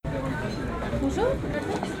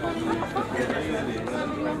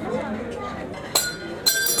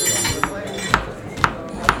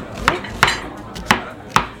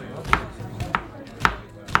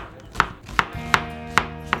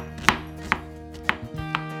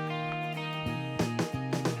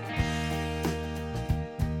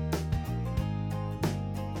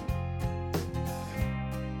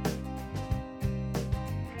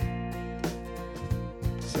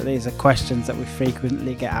So these are questions that we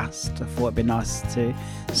frequently get asked. I thought it'd be nice to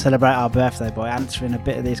celebrate our birthday by answering a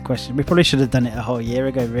bit of these questions. We probably should have done it a whole year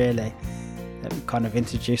ago, really. We kind of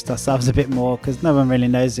introduced ourselves a bit more because no one really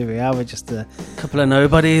knows who we are. We're just a couple of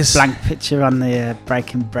nobodies. Blank picture on the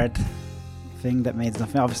breaking bread thing that means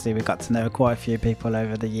nothing. Obviously, we got to know quite a few people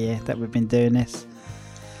over the year that we've been doing this.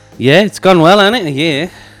 Yeah, it's gone well, hasn't it? A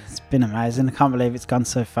year. It's been amazing. I can't believe it's gone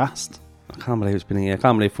so fast. I can't believe it's been a year. I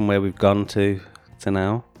can't believe from where we've gone to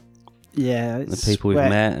now. Yeah, the people we've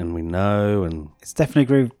met and we know, and it's definitely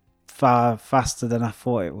grew far faster than I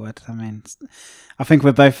thought it would. I mean, I think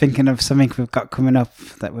we're both thinking of something we've got coming up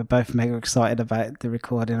that we're both mega excited about the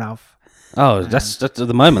recording of. Oh, that's at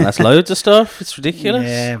the moment. That's loads of stuff. It's ridiculous.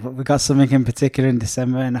 Yeah, but we got something in particular in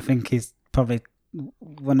December, and I think he's probably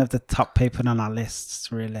one of the top people on our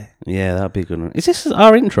lists. Really. Yeah, that'd be a good one. Is this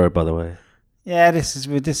our intro, by the way? Yeah, this is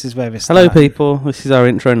where we start. Hello, people. This is our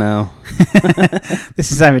intro now.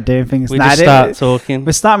 This is how we're doing things. We just start talking.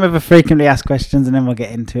 We're starting with the frequently asked questions, and then we'll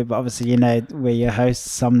get into it. But obviously, you know, we're your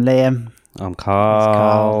hosts. I'm Liam. I'm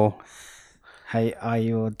Carl. How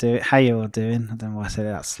you all doing? I don't know why I said it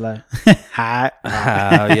that slow.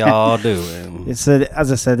 How y'all doing? As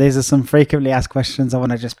I said, these are some frequently asked questions I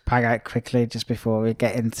want to just bang out quickly just before we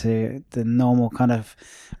get into the normal kind of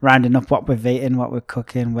rounding up what we've eaten, what we're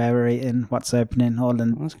cooking, where we're eating, what's opening, all the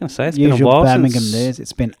I was going to say, it's usual been a while Birmingham since... news.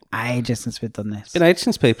 It's been ages since we've done this. It's been ages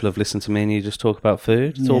since people have listened to me and you just talk about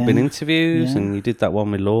food. It's all been interviews and you did that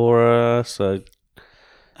one with Laura, so...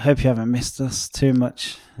 I hope you haven't missed us too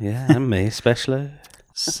much. Yeah, and me especially.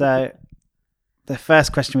 So, the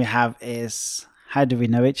first question we have is, how do we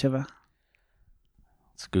know each other?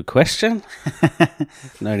 It's a good question.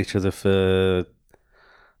 We've known each other for...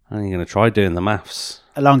 I'm going to try doing the maths.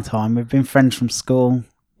 A long time. We've been friends from school.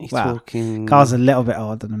 Talking... Carl's a little bit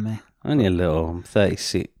older than me. Only a little. I'm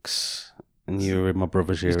 36. And you were in my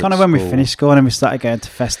brother's year. It's kind of when we finished school and then we started going to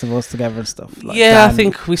festivals together and stuff. Like I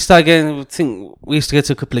think we started going. I think we used to go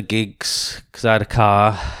to a couple of gigs because I had a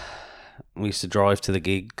car. We used to drive to the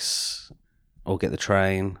gigs or get the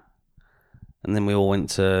train, and then we all went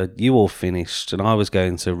to. You all finished, and I was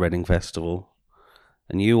going to Reading Festival,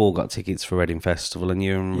 and you all got tickets for Reading Festival, and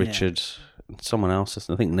you and Richard, and someone else.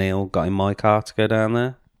 I think Neil got in my car to go down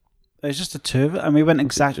there. It was just the two of it, and we went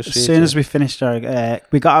exactly as soon as we finished our.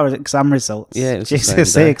 We got our exam results. Yeah, it was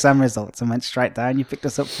GCSE exam results, and went straight down. You picked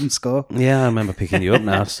us up from school. Yeah, I remember picking you up.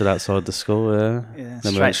 Now stood outside the school. Yeah,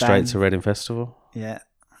 then we went straight to Reading Festival. Yeah,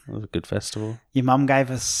 it was a good festival. Your mum gave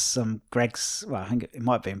us some Greg's. Well, I think it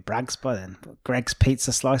might have been Bragg's by then. But Greg's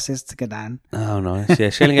pizza slices to go down. Oh, nice. Yeah,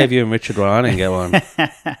 she only gave you and Richard one. I didn't get one.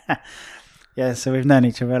 Yeah, so we've known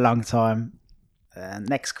each other a long time.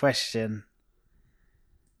 Next question.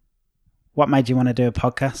 What made you want to do a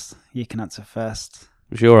podcast? You can answer first.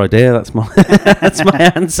 It was your idea. That's my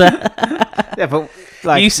answer. Yeah, but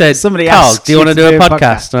like you said, somebody Carl, asked, do you want to do a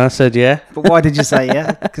podcast? And I said, yeah. But why did you say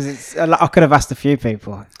yeah? Because I could have asked a few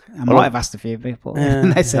people. I might have asked a few people.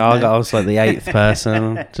 Yeah. They said no, no. I was like the 8th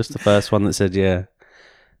person, just the first one that said yeah.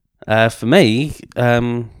 For me,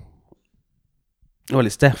 well,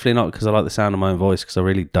 it's definitely not because I like the sound of my own voice, because I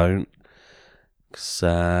really don't.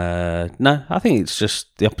 No, I think it's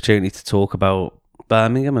just the opportunity to talk about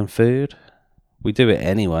Birmingham and food. We do it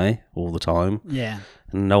anyway, all the time. Yeah.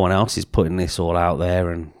 And no one else is putting this all out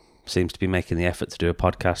there and seems to be making the effort to do a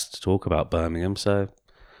podcast to talk about Birmingham. So,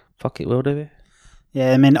 fuck it, we'll do it.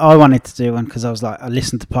 Yeah, I mean, I wanted to do one because I was like, I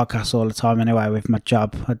listen to podcasts all the time anyway with my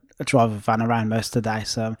job. I drive a van around most of the day,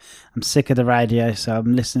 so I'm sick of the radio, so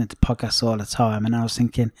I'm listening to podcasts all the time. And I was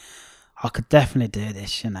thinking, I could definitely do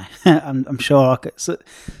this, you know. I'm sure I could. So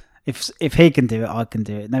if he can do it, I can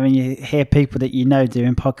do it. Now, when you hear people that you know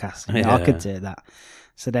doing podcasts, you know, I could do that.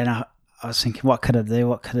 So then I was thinking, what could I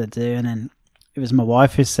do? And then it was my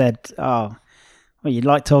wife who said, oh, well, you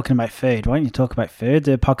like talking about food. Why don't you talk about food?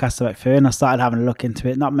 Do a podcast about food. And I started having a look into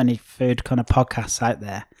it. Not many food kind of podcasts out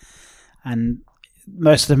there. And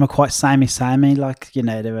most of them are quite samey. Like, you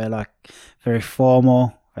know, they were like very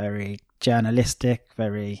formal, very journalistic,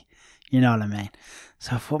 very... You know what I mean?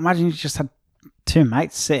 So I thought, imagine you just had two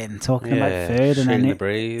mates sitting talking about food, and then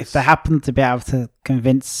if they happened to be able to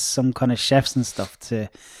convince some kind of chefs and stuff to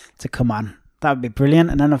come on, that would be brilliant.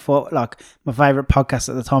 And then I thought, like, my favourite podcast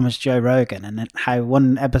at the time was Joe Rogan, and then how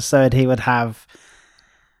one episode he would have,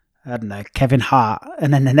 I don't know, Kevin Hart,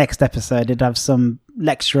 and then the next episode he'd have some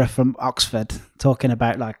lecturer from Oxford talking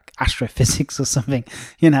about like astrophysics or something,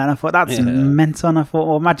 you know. And I thought that's mental. And I thought,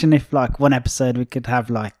 well, imagine if like one episode we could have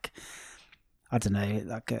like, I don't know,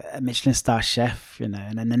 like a Michelin star chef, you know,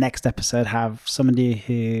 and then the next episode have somebody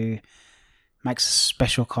who makes a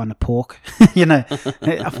special kind of pork, you know.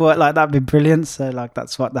 I thought like that'd be brilliant. So like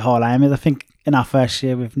that's what the whole aim is. I think in our first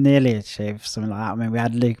year we've nearly achieved something like that. I mean, we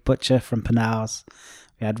had Luke Butcher from Penals,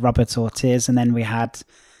 we had Robert Ortiz, and then we had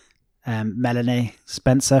Melanie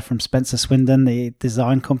Spencer from Spencer Swindon, the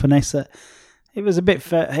design company. So it was a bit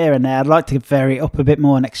here and there. I'd like to vary it up a bit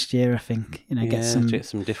more next year, I think. You know, get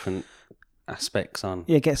some different aspects on.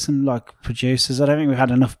 Yeah, get some like producers. I don't think we've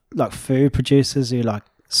had enough like food producers who like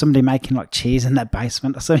somebody making like cheese in their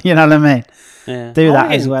basement or something, you know what I mean? Yeah. Do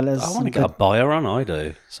that as well as... I want to get a buyer on, I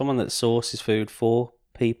do. Someone that sources food for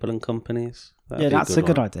people and companies. That's a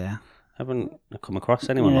good idea. Haven't come across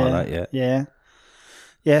anyone like that yet. Yeah.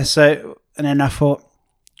 Yeah, so, and then I thought,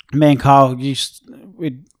 me and Carl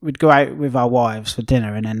we'd go out with our wives for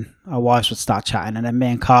dinner, and then our wives would start chatting, and then me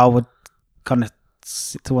and Carl would kind of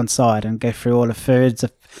sit to one side and go through all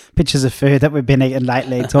the pictures of food that we've been eating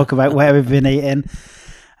lately, talk about where we've been eating.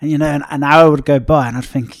 And, you know, an hour would go by and I'd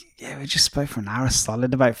think, yeah, we just spoke for an hour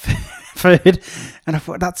solid about food. And I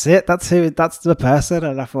thought, that's it. That's the person.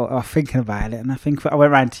 And I thought, thinking about it. And I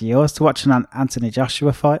went round to yours to watch an Anthony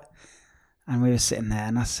Joshua fight. And we were sitting there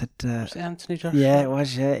and I said... was it Anthony Joshua? Yeah, it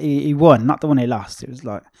was, yeah. He won, not the one he lost. It was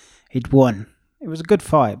like, he'd won. It was a good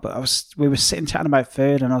fight, but we were sitting chatting about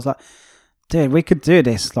food and I was like, dude, we could do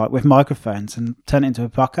this like with microphones and turn it into a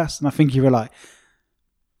podcast. And I think you were like...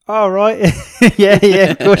 Oh, right. yeah,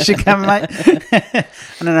 of course you can, mate.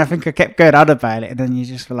 And then I think I kept going on about it. And then you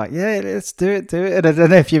just were like, yeah, let's do it. And I don't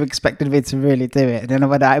know if you expected me to really do it. And then I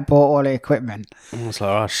went out and bought all the equipment. I was like,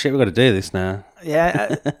 oh, shit, we've got to do this now.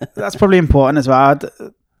 Yeah, that's probably important as well.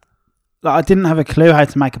 I didn't have a clue how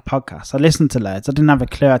to make a podcast. I listened to loads. I didn't have a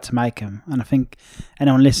clue how to make them. And I think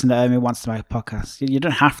anyone listening at home who wants to make a podcast, you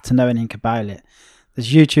don't have to know anything about it.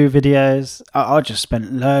 There's YouTube videos. I just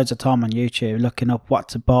spent loads of time on YouTube looking up what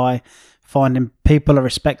to buy, finding people are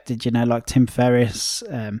respected, you know, like Tim Ferriss,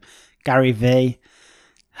 Gary Vee.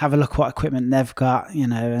 Have a look what equipment they've got, you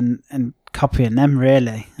know, and copying them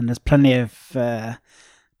really. And there's plenty of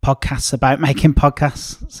podcasts about making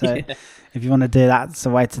podcasts. So if you want to do that, it's the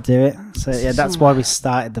way to do it. So yeah, that's why we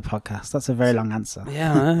started the podcast. That's a very long answer.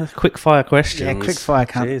 Yeah, quick fire questions. Yeah, quick fire.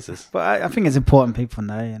 Jesus. But I think it's important people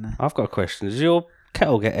know, you know. I've got a question. Does your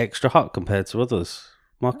kettle get extra hot compared to others?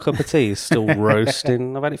 My cup of tea is still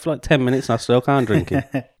roasting. I've had it for like 10 minutes and I still can't drink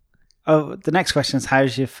it. Oh, the next question is,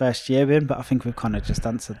 how's your first year been? But I think we've kind of just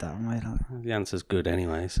answered that one, right? The answer's good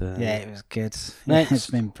anyway. So yeah, it was good. It's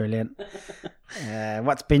been brilliant.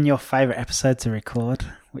 What's been your favourite episode to record?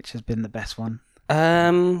 Which has been the best one?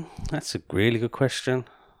 That's a really good question.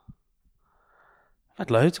 I've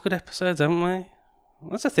had loads of good episodes, haven't we?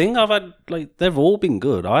 That's the thing. I've had they've all been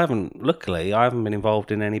good. Luckily, I haven't been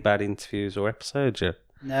involved in any bad interviews or episodes yet.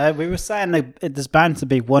 No, we were saying that there's bound to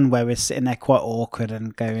be one where we're sitting there quite awkward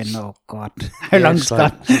and going, "Oh God, how long's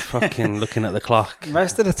gone?" Just fucking looking at the clock.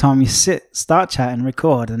 Most of the time, you start chatting,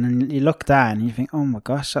 record, and then you look down and you think, "Oh my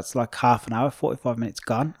gosh, that's like half an hour, 45 minutes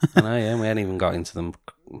gone." I know, yeah. We hadn't even got into the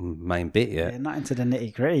main bit yet. Yeah, not into the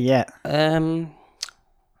nitty gritty yet. I don't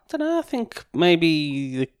know. I think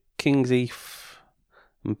maybe the King's Heath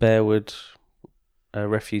and Bearwood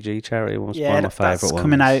refugee charity was one of my favourite ones.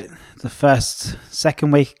 Coming out the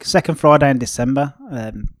second Friday in December.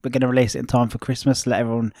 We're going to release it in time for Christmas, let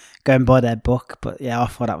everyone go and buy their book. But yeah, I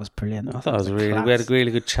thought that was brilliant. I thought it was we had a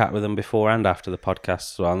really good chat with them before and after the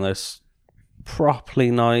podcast as well. And they're properly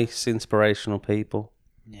nice, inspirational people.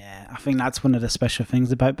 Yeah, I think that's one of the special things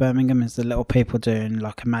about Birmingham is the little people doing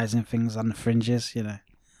like amazing things on the fringes, you know.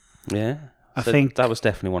 Yeah. I think that was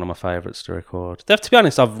definitely one of my favourites to record. To be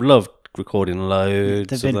honest, I've loved recording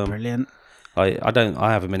loads of them. They've been brilliant.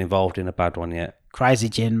 I haven't been involved in a bad one yet. Crazy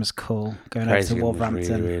Gin was cool. Going over to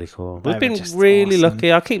Wolverhampton. Really cool. We've been really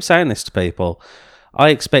lucky. I keep saying this to people. I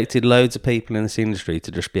expected loads of people in this industry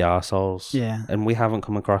to just be arseholes. Yeah. And we haven't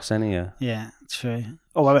come across any yet. Yeah, true.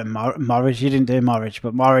 Oh, I went Morridge. You didn't do Morridge,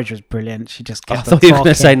 but Morridge was brilliant. She just kept I thought you were going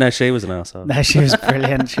to say no, she was an arsehole. No, she was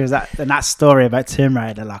brilliant. She was and that story about Tomb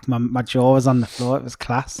Raider, like my jaw was on the floor. It was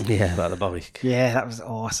class. Yeah, about the bike. Yeah, that was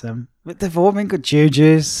awesome. But they've all been good.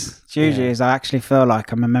 Juju's, I actually feel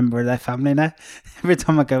like I'm a member of their family now. Every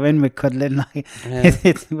time I go in, we're cuddling.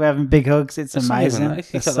 We're having big hugs. It's amazing.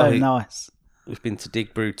 It's so nice. We've been to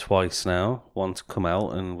Dig Brew twice now. One to come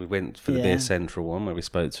out, and we went for the Beer Central one where we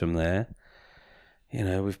spoke to him there. You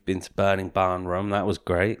know, we've been to Burning Barn Rum. That was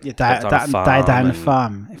great. Yeah, day down the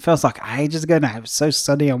farm. It feels like ages ago now. It was so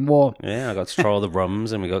sunny and warm. Yeah, I got to try all the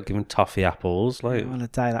rums, and we got given toffee apples. Like, what a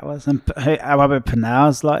day that was. And how about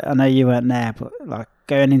Pernell's? Like, I know you weren't there, but like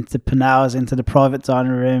going into Pernell's, into the private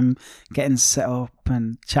dining room, getting set up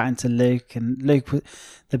and chatting to Luke. And Luke,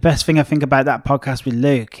 the best thing I think about that podcast with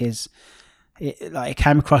Luke is it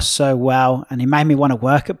came across so well, and he made me want to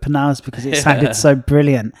work at Pernell's because it sounded so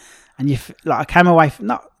brilliant. And I came away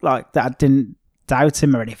not like that I didn't doubt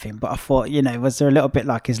him or anything, but I thought, you know, was there a little bit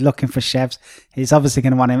like he's looking for chefs? He's obviously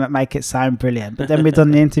going to want to make it sound brilliant. But then we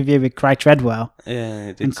done the interview with Craig Treadwell,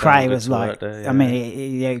 and Craig was like, I mean,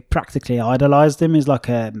 he practically idolised him. He's like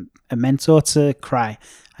a mentor to Craig,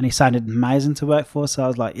 and he sounded amazing to work for. So I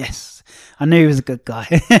was like, yes, I knew he was a good guy.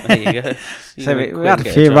 There you go. So we had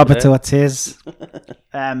a few Robert Ortiz.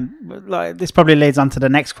 Like this probably leads on to the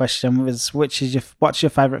next question: was what's your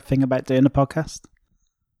favourite thing about doing the podcast?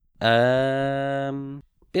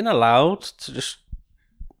 Being allowed to just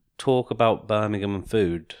talk about Birmingham and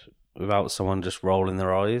food without someone just rolling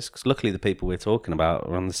their eyes. Because luckily, the people we're talking about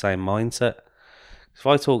are on the same mindset. If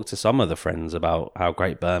I talk to some other friends about how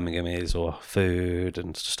great Birmingham is or food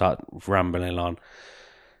and start rambling on,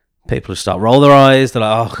 people just start roll their eyes. They're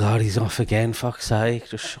like, "Oh God, he's off again! Fuck's sake,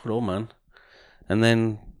 just shut up, man." And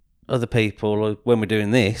then other people, when we're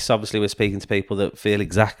doing this, obviously we're speaking to people that feel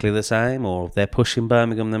exactly the same, or they're pushing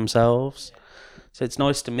Birmingham themselves. So it's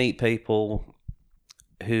nice to meet people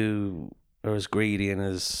who are as greedy and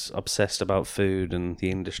as obsessed about food and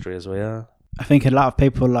the industry as we are. I think a lot of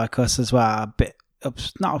people like us as well are a bit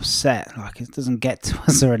not upset, like it doesn't get to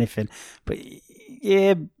us or anything, but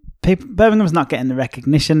yeah, Birmingham's not getting the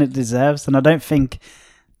recognition it deserves, and I don't think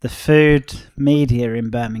the food media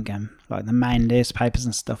in Birmingham, like the main newspapers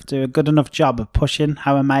and stuff, do a good enough job of pushing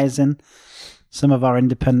how amazing some of our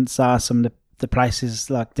independents are. Some of the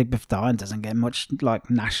places like Digbeth Dine doesn't get much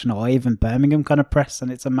like national or even Birmingham kind of press,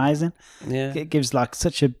 and it's amazing. Yeah, it gives like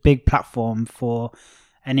such a big platform for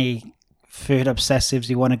any food obsessives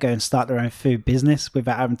who want to go and start their own food business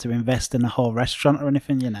without having to invest in a whole restaurant or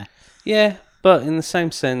anything, you know. Yeah, but in the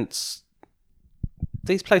same sense,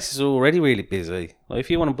 these places are already really busy. Like if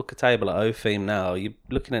you want to book a table at Opheme now, you're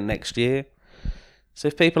looking at next year. So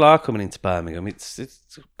if people are coming into Birmingham, it's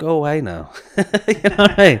go away now. You know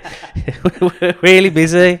what I mean? We're really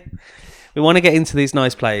busy. We want to get into these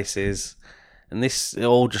nice places, and it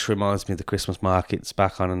all just reminds me of the Christmas markets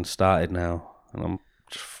back on and started now. And I'm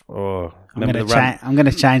going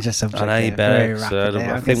to change the subject. I know you better. I'm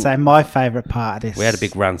going to say my favourite part of this. We had a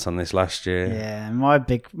big rant on this last year. Yeah,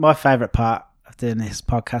 my favourite part of doing this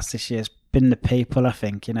podcast this year has been the people. I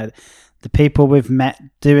think, you know, the people we've met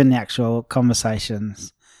doing the actual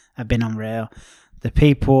conversations have been unreal. The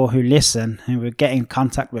people who listen, who will get in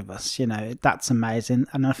contact with us, you know, that's amazing.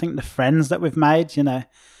 And I think the friends that we've made, you know.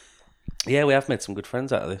 Yeah, we have made some good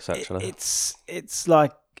friends out of this, actually. It's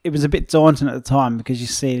like, it was a bit daunting at the time because you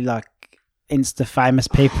see like Insta famous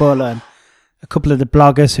people and a couple of the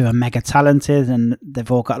bloggers who are mega talented and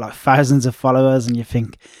they've all got like thousands of followers, and you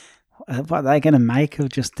think, what are they going to make of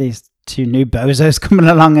just these two new bozos coming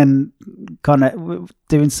along and kind of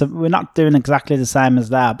doing some? We're not doing exactly the same as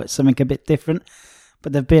that, but something a bit different.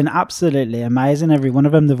 But they've been absolutely amazing, every one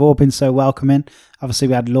of them. They've all been so welcoming. Obviously,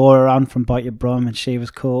 we had Laura on from Bite Your Brum, and she was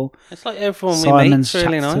cool. It's like everyone Simon's we meet's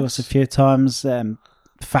really nice. To us a few times.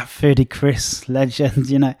 Fat Foodie Chris, legend,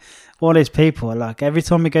 you know, all these people. Like every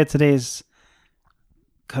time we go to these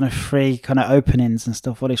kind of free kind of openings and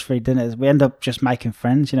stuff, all these free dinners, we end up just making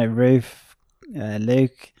friends. You know, Ruth,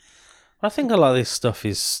 Luke. I think a lot of this stuff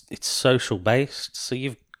it's social based. So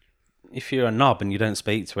if you're a knob and you don't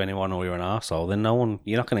speak to anyone, or you're an arsehole, then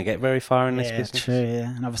you're not going to get very far in this business. True,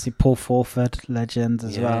 yeah. And obviously Paul Forford, legend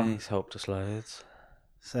as well. Yeah, he's helped us loads.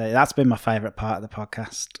 So that's been my favourite part of the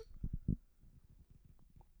podcast.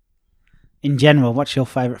 In general, what's your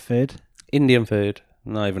favourite food? Indian food,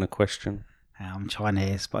 not even a question. I'm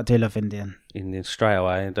Chinese, but I do love Indian. Indian straight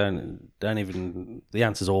away. Don't even. The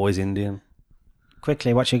answer's always Indian.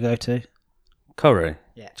 Quickly, what's your go-to? Curry.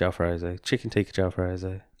 Yeah. Jalfrezi. Chicken tikka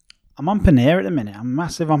jalfrezi. I'm on paneer at the minute. I'm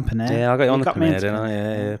massive on paneer. Yeah, I got you on the paneer, didn't I?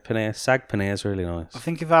 Yeah. Paneer. Sag paneer is really nice. I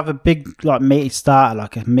think if I have a big like meaty starter,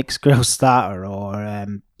 like a mixed grill starter, or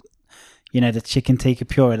the chicken tikka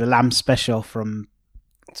pure, the lamb special from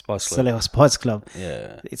Spice Club.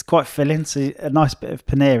 Yeah. It's quite filling, so a nice bit of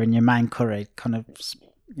paneer in your main curry, kind of,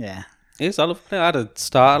 yeah. Yes, I love paneer. I had a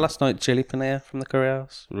starter last night, chili paneer from the curry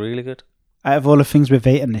house. Really good. Out of all the things we've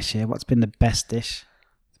eaten this year, what's been the best dish?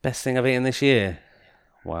 Best thing I've eaten this year?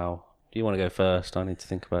 Wow. Do you want to go first? I need to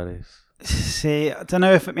think about this. See, I don't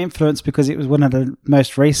know if I'm influenced because it was one of the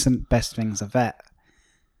most recent best things I've had.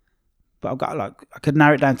 But I've got I could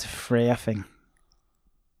narrow it down to 3, I think.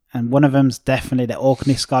 And one of them's definitely the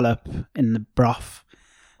Orkney scallop in the broth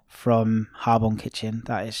from Harborne Kitchen.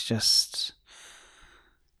 That is just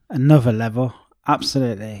another level.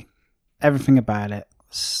 Absolutely. Everything about it,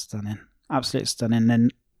 stunning. Absolutely stunning.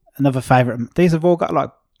 And another favourite, these have all got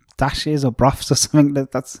like dashes or broths or something.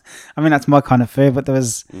 That's my kind of food. But there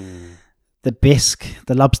was the bisque,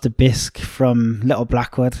 the lobster bisque from Little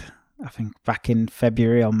Blackwood, I think back in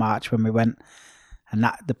February or March when we went. And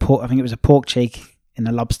I think it was a pork cheek in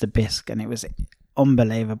a lobster bisque, and it was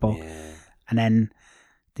unbelievable. Yeah. And then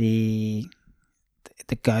the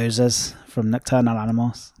gozas from Nocturnal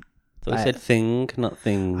Animals. So I said thing, not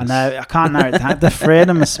things. I know, I can't narrow it down. The 3 of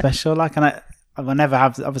them are special. Like, and I will never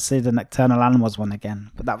have, obviously, the Nocturnal Animals one again,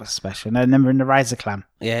 but that was special. And I remember in the Razor Clam.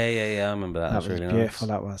 Yeah, I remember that. That was really beautiful,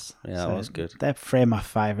 nice. that was. Yeah, that was good. They're 3 of my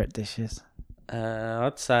favourite dishes.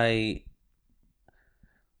 I'd say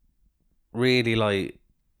really like,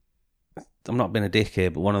 I'm not being a dick here,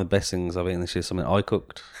 but one of the best things I've eaten this year is something I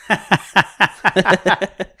cooked. I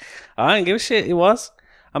don't give a shit, it was.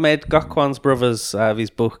 I made Gokwan's brothers out of his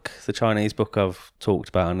book, the Chinese book I've talked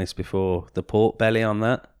about on this before, the pork belly on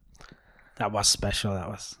that. That was special, that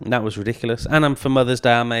was. That was ridiculous. And for Mother's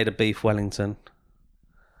Day, I made a beef Wellington.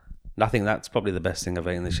 I think that's probably the best thing I've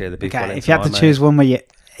eaten this year, the beef Wellington. If you had to choose one where you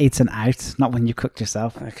eaten out, not when you cooked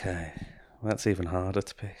yourself. Okay, that's even harder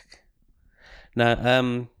to pick.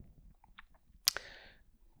 No,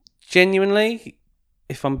 genuinely,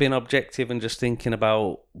 if I'm being objective and just thinking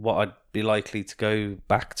about what I'd be likely to go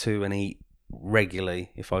back to and eat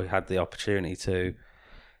regularly if I had the opportunity to,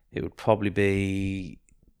 it would probably be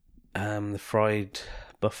the fried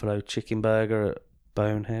buffalo chicken burger at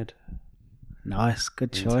Bonehead. Nice,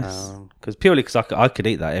 good choice. Because I could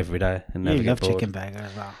eat that every day and never You get love bored. chicken burger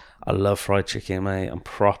as well. I love fried chicken, mate. I'm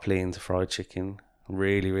properly into fried chicken.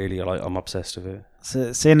 Really, really, I'm obsessed with it.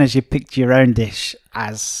 So, seeing as you picked your own dish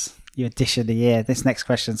as your dish of the year, this next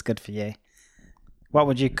question's good for you. What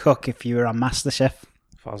would you cook if you were on MasterChef?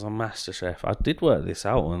 If I was on MasterChef, I did work this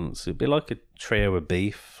out once. It'd be like a trio of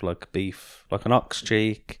beef, like an ox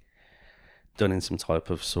cheek, done in some type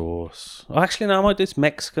of sauce. Oh, actually, no, I might do some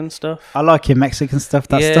Mexican stuff. I like your Mexican stuff.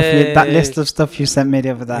 That list of stuff you sent me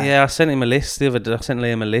the other day. Yeah, I sent him a list the other day. I sent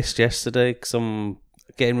Liam a list yesterday because I'm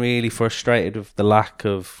getting really frustrated with the lack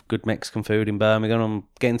of good Mexican food in Birmingham. I'm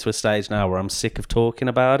getting to a stage now where I'm sick of talking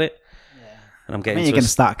about it. Yeah. And I'm getting. You're going to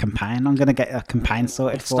start a campaign. I'm going to get a campaign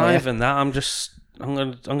sorted it's for not you. even that. I'm just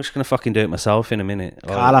gonna fucking do it myself in a minute.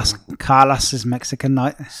 Carlos's Mexican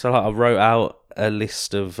night. So I wrote out a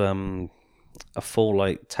list of a full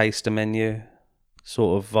like taster menu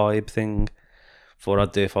sort of vibe thing for what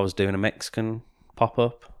I'd do if I was doing a Mexican pop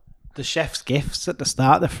up. The chef's gifts at the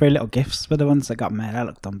start, the 3 little gifts were the ones that got made. That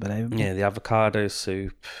looked unbelievable. Yeah, the avocado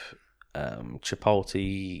soup,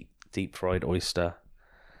 chipotle deep fried oyster,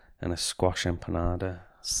 and a squash empanada.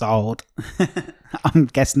 Sold. I'm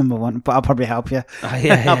guess number 1, but I'll probably help you.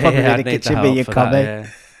 Yeah, I'll probably I'd be the need kitchen, the be help your for cubby. that, yeah.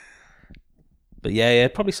 But yeah,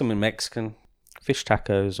 probably something Mexican. Fish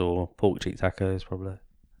tacos or pork cheek tacos, probably.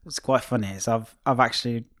 It's quite funny. So I've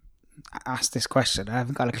actually asked this question. I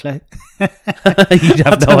haven't got a clue. You'd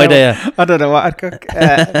have no idea. I don't know what I'd cook.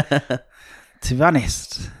 To be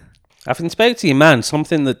honest, I've spoke to you, man.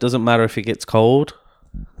 Something that doesn't matter if it gets cold.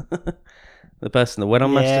 The person that went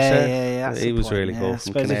on MasterChef, yeah, he was really cool. I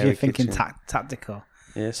suppose if you're thinking tactical,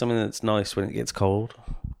 yeah, something that's nice when it gets cold.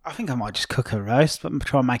 I think I might just cook a roast, but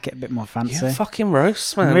try and make it a bit more fancy. Yeah, fucking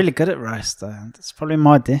roast, man. I'm really good at roast, though. It's probably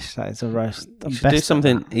my dish. That is a roast. You should do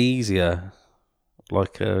something easier,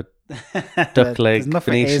 like a duck leg,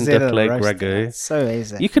 Venetian duck leg ragu. It's so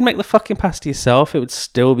easy. You could make the fucking pasta yourself. It would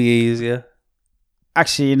still be easier.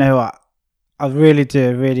 Actually, you know what? I really do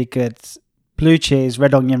a really good blue cheese,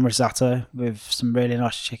 red onion risotto with some really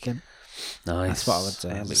nice chicken. Nice. That's what I would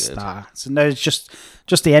do as a starter. So no, it's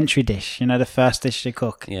just the entry dish. You know, the first dish you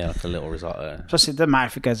cook. Yeah, like a little risotto. Plus, it doesn't matter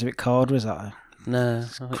if it goes a bit cold risotto. No,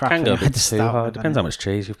 it crap can go a when I bit just too start hard. with Depends it. how much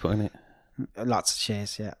cheese you put in it. Lots of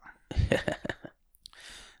cheese, yeah.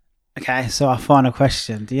 Okay, so our final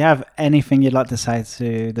question. Do you have anything you'd like to say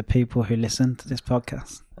to the people who listen to this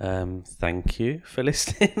podcast? Thank you for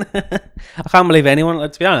listening. I can't believe anyone,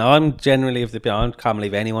 to be honest, I'm generally of the opinion, I can't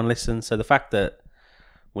believe anyone listens. So the fact that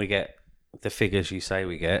we get the figures you say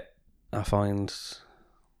we get, I find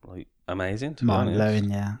like amazing, to be honest. Mind blowing,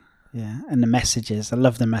 yeah. Yeah. And the messages. I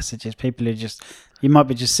love the messages. People who just You might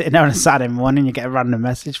be just sitting there on a Saturday morning, you get a random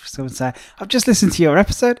message from someone saying, "I've just listened to your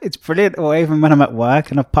episode. It's brilliant." Or even when I'm at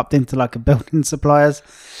work and I've popped into like a building suppliers,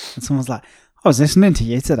 and someone's like, "I was listening to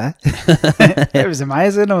you today. It was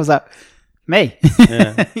amazing." I was like, "Me?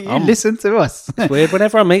 Yeah. You listen to us?" It's weird.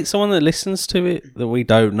 Whenever I meet someone that listens to it that we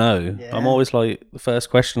don't know, Yeah. I'm always like, the first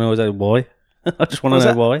question I always say, why? I just want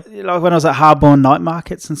to know why. Like when I was at Harborne night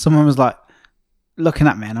markets and someone was like looking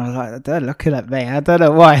at me and I was like, "They're looking at me. I don't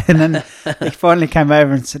know why." And then he finally came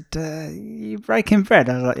over and said, "You breaking bread?"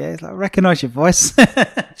 I was like, "Yeah." He's like, "I recognise your voice."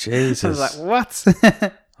 Jesus. I was like,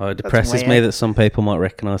 "What?" Oh, it depresses me weird. that some people might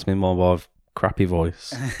recognise me more by crappy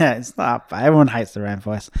voice. It's not bad. Everyone hates their own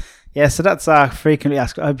voice. Yeah, so that's frequently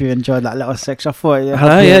asked. I hope you enjoyed that little section. I thought I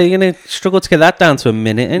know, yeah, you're going to struggle to get that down to a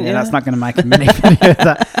minute, ain't you? that's not going to make a mini video of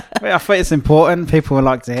that. But I thought it's important. People would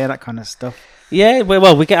like to hear that kind of stuff. Yeah,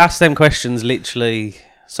 well, we get asked them questions literally.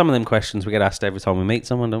 Some of them questions we get asked every time we meet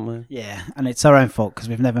someone, don't we? Yeah, and it's our own fault because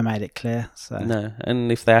we've never made it clear. So No, and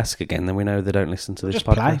if they ask again, then we know they don't listen to this just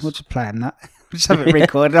podcast. We'll just play on that. We'll just have it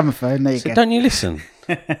recorded on my phone. There you So go. don't you listen?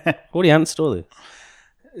 Already answered all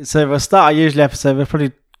this. So we'll start our usual episode. We'll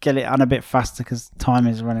probably get it on a bit faster because time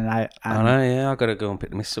is running out. I know, yeah, I've got to go and pick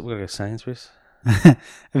the miss up. We've got to go to Sainsbury's.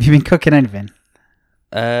 Have you been cooking anything?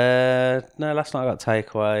 No, last night I got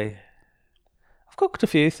takeaway. I've cooked a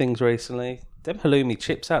few things recently. Them halloumi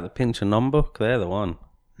chips out the Pinch and Nom book, they're the one.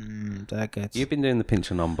 They're good. You've been doing the Pinch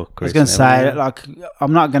and Nom book. I was going to recently, say, haven't you? like,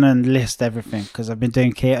 I'm not going to list everything because I've been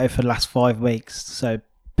doing keto for the last 5 weeks. So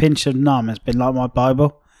Pinch and Nom has been like my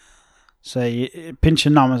Bible. So Pinch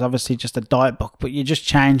and Nom is obviously just a diet book, but you just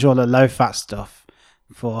change all the low-fat stuff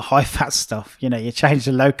for high-fat stuff. You know, you change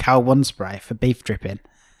the low-cal one spray for beef dripping.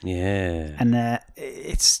 Yeah. And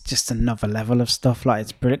it's just another level of stuff. Like,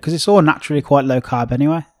 it's brilliant because it's all naturally quite low-carb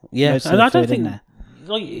anyway. Yeah, Most of and the I don't food in think... there.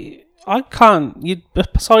 Like, I can't...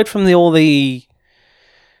 aside from all the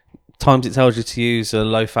times it tells you to use a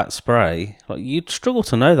low-fat spray, like you'd struggle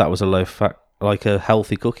to know that was a low-fat, like a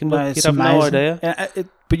healthy cooking book. No, You'd it's have no amazing. idea. Yeah,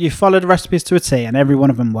 but you follow the recipes to a T and every one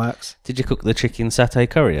of them works. Did you cook the chicken satay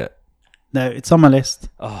curry yet? No, it's on my list.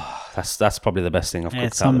 Oh, that's probably the best thing I've Yeah,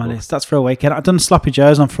 cooked it's out on of my the book. list. That's for a weekend. I've done sloppy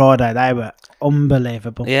joes on Friday. They were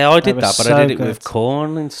unbelievable. Yeah, I They did were that, but so I did it good. with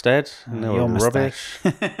corn instead. And they your were mistake.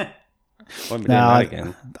 rubbish. Won't be No, doing I, that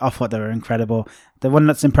again. I thought they were incredible. The one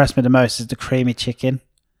that's impressed me the most is the creamy chicken.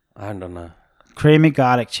 I don't know. Creamy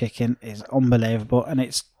garlic chicken is unbelievable, and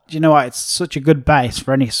it's, you know what? It's such a good base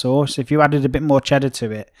for any sauce. If you added a bit more cheddar to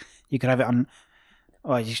it, you could have it on.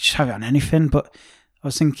 Oh, you should have it on anything. But I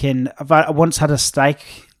was thinking, I once had a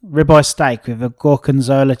ribeye steak with a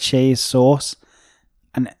gorgonzola cheese sauce,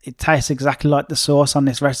 and it tastes exactly like the sauce on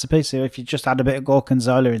this recipe. So if you just add a bit of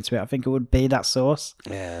gorgonzola into it, I think it would be that sauce.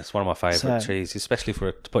 Yeah, it's one of my favourite So- cheeses, especially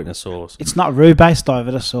to put in a sauce. It's not roux based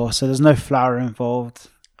either, the sauce, so there's no flour involved.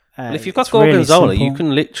 Well, if you've got It's really gorgonzola, you simple.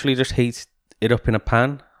 can literally just heat it up in a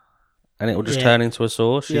pan, and it will just Yeah. turn into a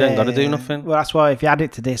sauce. You don't got to do Yeah. nothing. Well, that's why if you add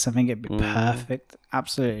it to this, I think it'd be perfect.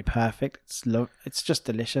 Absolutely perfect. It's just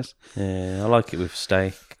delicious. Yeah, I like it with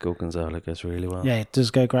steak. Gorgonzola goes really well. Yeah, it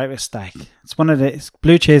does go great with steak. It's one of the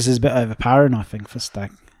blue cheese is a bit overpowering, I think, for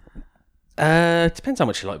steak. It depends how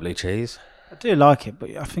much you like blue cheese. I do like it, but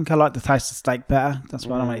I think I like the taste of steak better. That's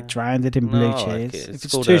why I want it drowned in blue No, I like cheese. it. If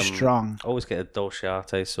it's called, too strong. I always get a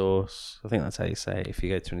dolciate sauce. I think that's how you say it if you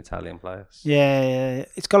go to an Italian place. Yeah,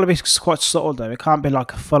 it's got to be quite subtle though. It can't be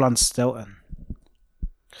like a full-on Stilton.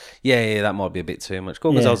 Yeah, that might be a bit too much.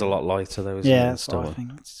 Gorgonzola's a lot lighter though, isn't it? Yeah, than that's what I Stilton?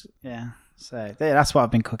 think. So yeah, that's what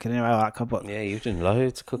I've been cooking anyway. Like, but Yeah, you've done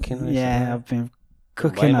loads of cooking recently. yeah, I've been Way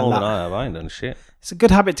cooking a more than lot. I have. I ain't done shit. It's a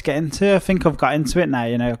good habit to get into. I think I've got into it now.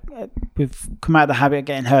 You know, we've come out of the habit of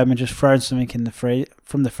getting home and just throwing something in the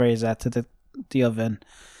from the freezer to the oven.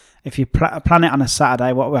 If you plan it on a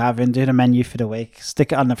Saturday, what we're having, do the menu for the week,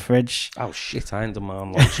 stick it on the fridge, Oh shit, I ain't done my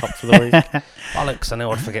online shop for the week. Bollocks, I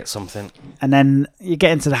know I'd forget something. and then you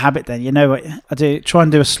get into the habit. Then you know what I do. Try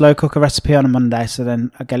and do a slow cooker recipe on a Monday, so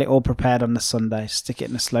then I get it all prepared on the Sunday. Stick it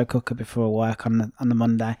in the slow cooker before work on the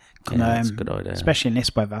Monday. Come Yeah, home, that's a good idea. especially in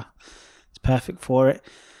this weather. It's perfect for it.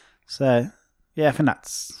 So yeah, I think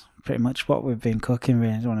that's pretty much what we've been cooking. We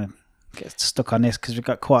don't want to get stuck on this because we've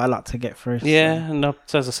got quite a lot to get through. Yeah, and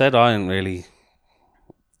as I said, I ain't really.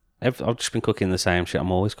 I've just been cooking the same shit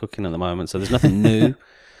I'm always cooking at the moment, so there's nothing new.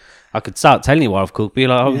 I could start telling you what I've cooked, be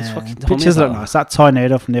like, oh, it's Yeah. fucking told me Pictures look about. nice. That Thai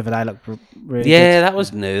noodle from the other day looked really Yeah, good. that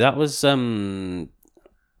was new. That was the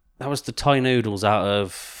Thai noodles out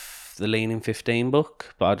of the Lean in 15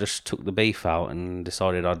 book, but I just took the beef out and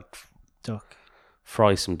decided I'd Duck.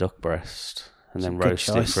 fry some duck breast and It's a then good roast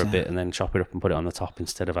it choice, for a yeah. bit and then chop it up and put it on the top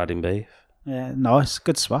instead of adding beef. Yeah, nice.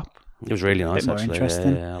 Good swap. It was really nice, more actually.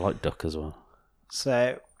 interesting. Yeah, I like duck as well.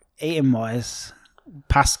 So, eating wise,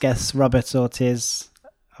 past guest Robert Ortiz.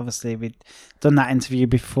 Obviously, we'd done that interview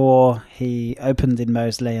before he opened in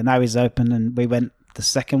Moseley, and now he's open, and we went the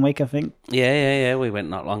second week, I think. Yeah. We went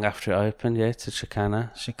not long after it opened, to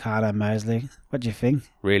Chicana, Moseley. What do you think?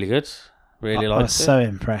 Really good. Really I liked was it. so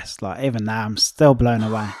impressed. Like, even now, I'm still blown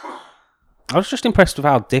away. I was just impressed with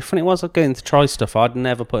how different it was. Like, getting to try stuff I'd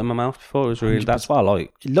never put in my mouth before. It was really, that's what I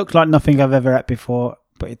like. It looked like nothing I've ever had before,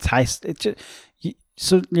 but it tastes. It just.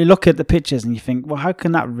 So you look at the pictures and you think, well, how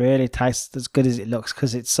can that really taste as good as it looks?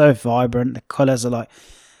 Because it's so vibrant. The colours are like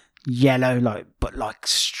yellow, but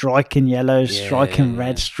striking yellows, striking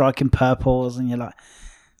reds, striking purples, and you're like,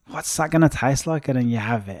 what's that going to taste like? And then you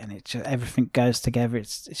have it, and it just, everything goes together.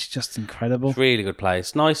 It's just incredible. It's a really good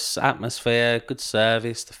place. Nice atmosphere, good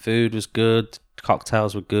service. The food was good. The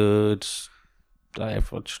cocktails were good. I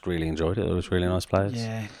just really enjoyed it. It was a really nice place.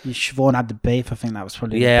 Yeah, Siobhan had the beef. I think that was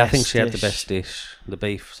probably the I best think she had the dish. best dish. The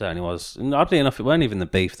beef certainly was. And oddly enough, it weren't even the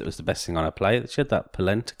beef that was the best thing on her plate. She had that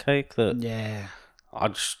polenta cake that I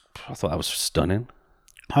thought that was stunning.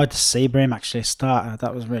 I had the sea bream actually starter.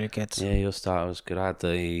 That was really good. Yeah, your starter was good. I had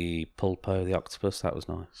the pulpo, the octopus. That was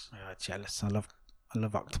nice. Oh, jealous. I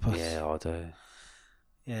love octopus. Yeah, I do.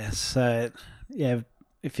 Yeah, so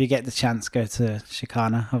if you get the chance, go to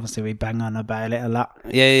Chicana. Obviously, we bang on about it a lot.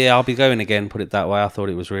 Yeah, I'll be going again, put it that way. I thought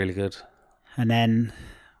it was really good. And then,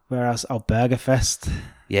 where else? Oh, Burger Fest.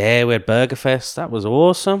 Yeah, we had Burger Fest. That was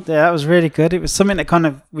awesome. Yeah, that was really good. It was something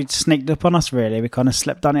that we sneaked up on us, really. We kind of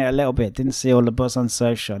slept on it a little bit. Didn't see all the buzz on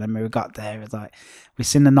social. And then when we got there, it was like, we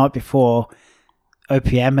seen the night before,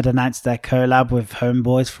 OPM had announced their collab with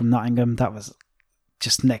Homeboys from Nottingham. That was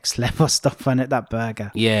just next level stuff on it, that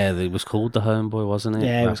burger. Yeah, it was called the Homeboy, wasn't it?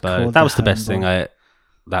 Yeah, it was burger. called That was the the best thing Homeboy. I ate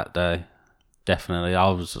that day. Definitely. I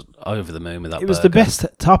was over the moon with that It was burger. the best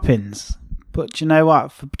toppings, but do you know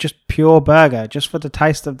what? For just pure burger, just for the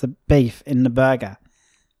taste of the beef in the burger,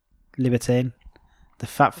 Libertine, the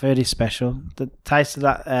Fat Foodie special, the taste of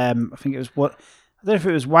that, I think it was I don't know if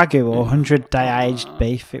it was Wagyu or 100-day aged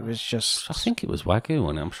beef. It was just... I think it was Wagyu,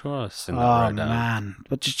 wasn't it? I'm sure I've seen that Oh, right down. man.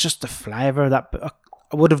 But just the flavour of that...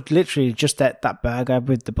 I would have literally just ate that burger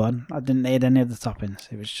with the bun. I didn't need any of the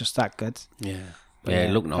toppings. It was just that good. Yeah. But Yeah,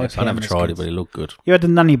 it looked nice. I OPM never was tried good. it, but it looked good. You had the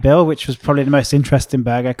Nunny Bill, which was probably the most interesting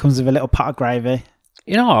burger. It comes with a little pot of gravy.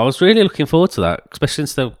 You know, I was really looking forward to that, especially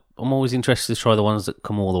since I'm always interested to try the ones that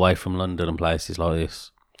come all the way from London and places like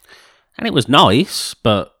this. And it was nice,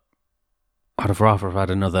 but I'd have rather have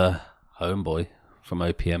had another Homeboy from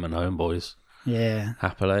OPM and Homeboys, Yeah.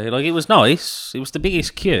 happily. Like, it was nice. It was the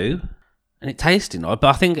biggest queue, and it tasted nice. But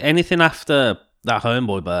I think anything after that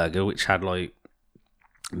Homeboy burger, which had, like,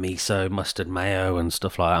 miso, mustard mayo and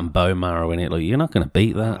stuff like that, and bone marrow in it, like, you're not going to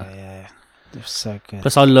beat that. Oh, yeah. It was so good.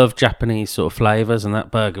 Plus, I love Japanese sort of flavours, and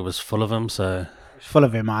that burger was full of them, so... Full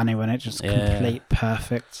of umami, wasn't it? Just Yeah. complete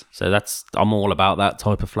perfect. So I'm all about that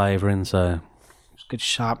type of flavouring, so... Good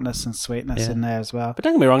sharpness and sweetness Yeah. in there as well. But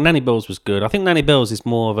don't get me wrong, Nanny Bill's was good. I think Nanny Bill's is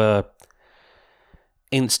more of a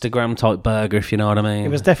Instagram type burger, if you know what I mean. It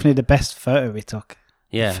was definitely the best photo we took.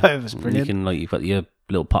 yeah. The photo was brilliant. You've got your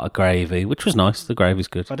little pot of gravy, which was nice. The gravy's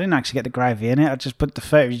good. I didn't actually get the gravy in it. I just put the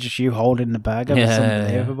photo, just you holding the burger. It was Yeah,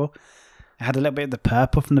 unbelievable. It had a little bit of the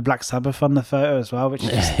purple from the Black Sabbath on the photo as well, which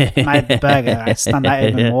just made the burger stand out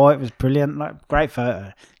even more. It was brilliant. Like, great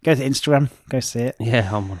photo. Go to Instagram, go see it. Yeah,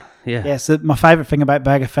 I'm on. Yeah. Yeah, so my favourite thing about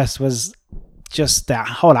Burger Fest was just that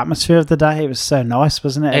whole atmosphere of the day. It was so nice,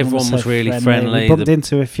 wasn't it? Everyone was so really friendly. We bumped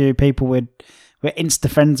into a few people we're Insta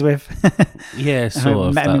friends with. Yeah, sort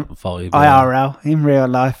of met that him vibe. IRL, in real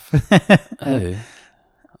life. Oh.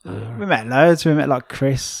 We met loads. We met like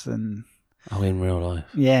Chris and... Oh, in real life.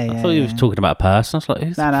 Yeah, I thought you were talking about a person. I was like,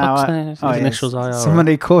 who's the fuck's name? His initials IRL. Someone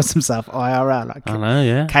who calls himself IRL, like I know,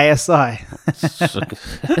 yeah. KSI.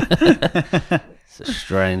 It's a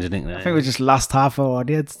strange nickname. I think we just lost half our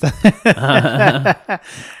audience.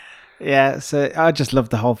 Yeah, so I just loved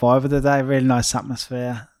the whole vibe of the day. Really nice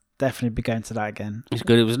atmosphere. Definitely be going to that again. It was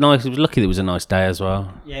good. It was nice. It was lucky that it was a nice day as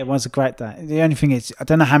well. Yeah, it was a great day. The only thing is, I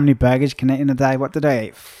don't know how many burgers you can eat in a day. What did I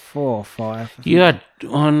eat? 4 or 5? I think. You had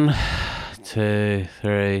 1, 2,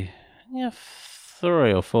 3. Yeah,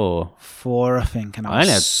 3 or 4. 4, I think. And I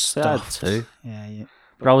only had stuffed. 2. Yeah.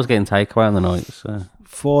 But I was getting takeaway on the night, so.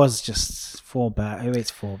 4's just 4 burgers. Who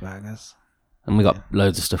eats 4 burgers? And we got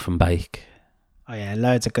loads of stuff from Bake. Oh yeah,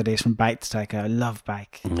 loads of goodies from Bake to take out. I love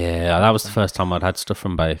Bake. Yeah, that was the first time I'd had stuff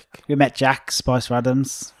from Bake. We met Jack Spicer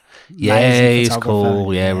Adams. Yeah, amazing he's photographer.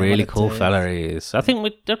 cool. Yeah, really what a cool dude. fella he is. I think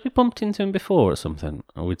we bumped into him before or something,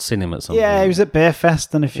 or we'd seen him at something. Yeah, he was at Beer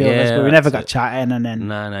Fest and a few others, Yeah, but we never that's got chatting. And then,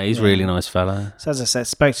 No, he's Yeah. really nice fella. so as I said,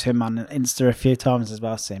 spoke to him on Insta a few times as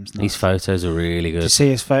well. Seems nice. His photos are really Did you good. see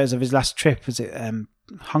his photos of his last trip? Was it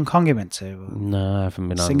Hong Kong he went to? Or No, I haven't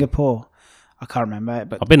been on. Singapore? I can't remember it,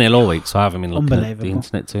 but I've been ill all week, so I haven't been looking at the Unbelievable.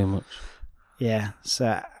 internet too much. yeah.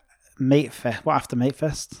 So Meat Fest. What after Meat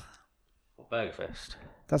Fest? Burgerfest.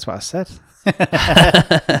 That's what I said.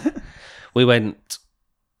 We went.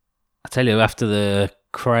 I tell you, after the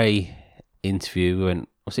Cray interview, we went.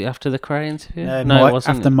 Was it after the Cray interview? No, Mike, it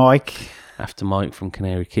wasn't. after Mike. After Mike from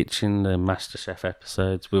Canary Kitchen, the MasterChef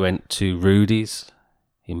episodes, we went to Rudy's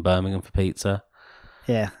in Birmingham for pizza.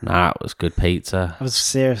 Yeah, That was good pizza. I was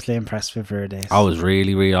seriously impressed with Rudy's. I was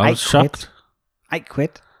really, I was shocked.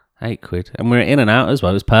 £8. £8. And we were in and out as well.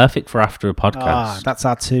 It was perfect for after a Ah, podcast. that's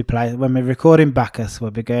our two plays. When we're recording Bacchus, we'll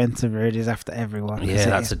be going to Rudy's after everyone. 'cause Yeah, it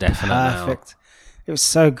that's is a definite now. perfect. It was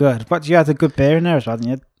so good. But you had a good beer in there as well,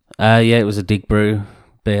 didn't you? Yeah, it was a Dig Brew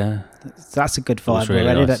beer. That's a good It vibe was really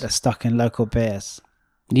already nice. that they're stocking local beers.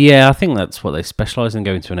 Yeah, I think that's what they specialise in,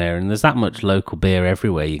 going to an area. And there's that much local beer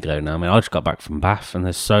everywhere you go now. I mean, I just got back from Bath and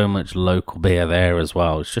there's so much local beer there as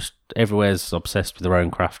well. It's just everywhere's obsessed with their own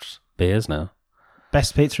craft beers now.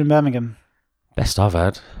 Best pizza in Birmingham. Best I've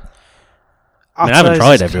had. I mean, I haven't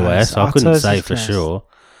tried everywhere, so I couldn't Otto's say is for close. sure.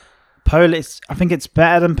 Polish, I think it's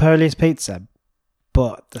better than Polish pizza,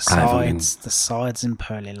 but the I haven't sides in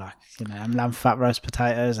Polish, like, you know, lamb fat roast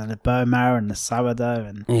potatoes and the bone marrow and the sourdough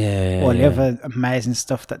and Yeah. all the other amazing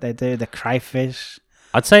stuff that they do, the crayfish.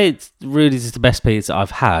 I'd say it's Rudy's the best pizza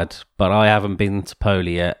I've had, but I haven't been to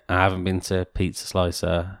Poli yet. I haven't been to Pizza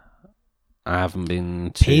Slicer. I haven't been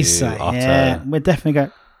to Pizza, Otto. yeah. We're definitely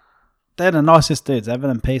going. They're the nicest dudes ever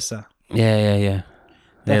than pizza. Yeah. Yeah,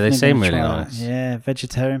 they Definitely seem gonna really try that. nice. Yeah,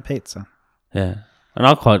 vegetarian pizza. Yeah. And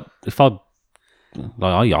I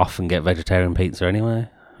often get vegetarian pizza anyway.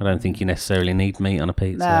 I don't think you necessarily need meat on a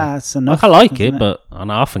pizza. Nah, it's enough. I like isn't it, but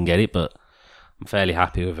and I often get it, but I'm fairly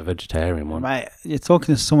happy with a vegetarian one. Mate, you're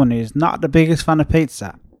talking to someone who's not the biggest fan of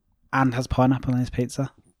pizza and has pineapple on his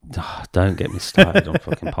pizza. Oh, don't get me started on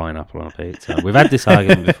fucking pineapple on a pizza. We've had this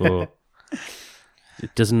argument before.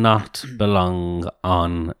 It does not belong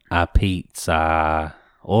on a pizza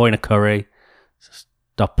or in a curry.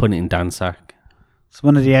 Stop putting it in Dansack. It's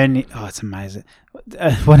one of the only. Oh, it's amazing.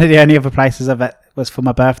 One of the only other places I've had was for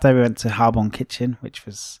my birthday. We went to Harborne Kitchen, which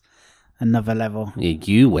was another level. Yeah,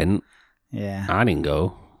 you went. Yeah, I didn't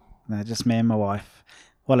go. no, just me and my wife.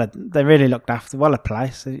 They really looked after. What a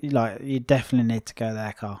place! You definitely need to go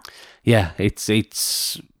there, Carl. Yeah,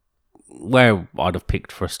 it's where I'd have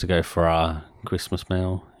picked for us to go for our Christmas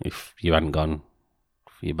meal if you hadn't gone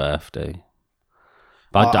for your birthday.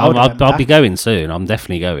 But I would've went I'll be back. going soon. I'm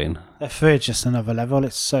definitely going. Their food's just another level.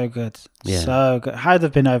 It's so good, Yeah. so good. How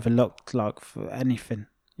they've been overlooked, like for anything,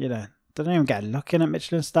 you know. They don't even get a look in at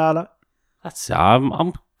Michelin star. Like. That's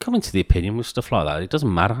I'm coming to the opinion with stuff like that. It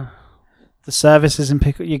doesn't matter. The services in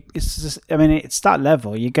pickle, it's just, I mean, it's that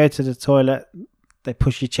level. You go to the toilet, they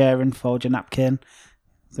push your chair in, fold your napkin,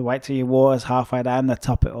 they wait till your water's halfway down, they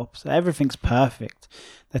top it up. So everything's perfect.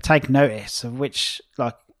 They take notice of which,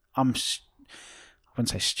 like, I wouldn't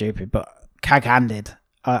say stupid, but cag-handed.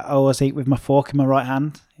 I always eat with my fork in my right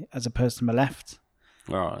hand as opposed to my left.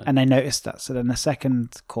 All right. And they noticed that. So then the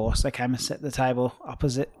second course, they came and set the table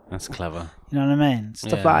opposite. That's clever. You know what I mean?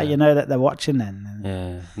 Stuff Yeah. like that, you know that they're watching then.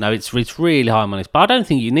 Yeah. No, it's really high money. But I don't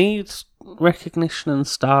think you need recognition and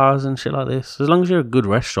stars and shit like this. As long as you're a good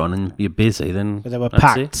restaurant and you're busy, then But they were that's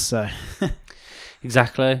packed, it. so...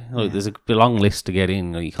 Exactly. Look, Yeah. there's a long list to get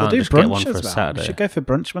in. You They can't do just get brunch one for a as well. We Saturday. should go for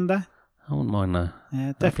brunch one day. I wouldn't mind that. Yeah,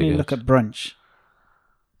 be definitely look good. at brunch.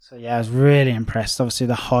 So yeah, I was really impressed. Obviously,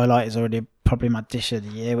 the highlight is already probably my dish of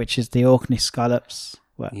the year, which is the Orkney scallops.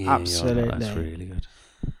 Were Yeah, absolutely. that's really good.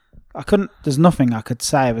 I couldn't. There's nothing I could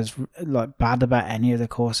say was like bad about any of the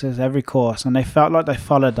courses. Every course, and they felt like they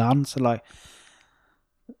followed on. So like,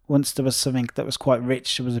 once there was something that was quite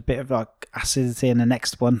rich, there was a bit of like acidity in the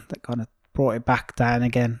next one that kind of brought it back down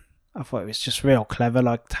again. I thought it was just real clever,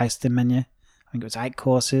 like tasting menu. I think it was 8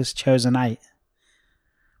 courses, chosen 8.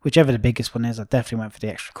 Whichever the biggest one is, I definitely went for the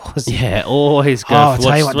extra course. Yeah, always go. Oh, I'll for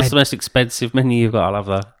tell you what's what, the most expensive menu you've got? I'll have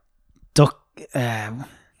that. Duck,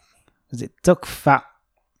 was it duck fat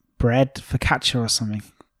bread focaccia or something?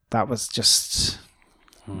 That was just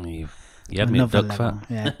You had me at another duck level. fat.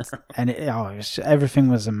 Yeah, and everything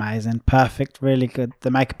was amazing, perfect, really good. They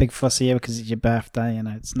make a big fuss of you because it's your birthday. You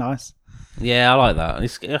know, it's nice. Yeah, I like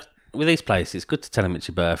that. with these places, it's good to tell them it's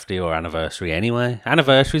your birthday or anniversary anyway.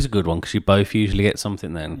 Anniversary's a good one because you both usually get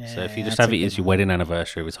something then. So if you just have it as your wedding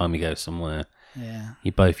anniversary every time you go somewhere,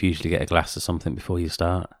 you both usually get a glass of something before you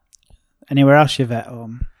start. Anywhere else you've at?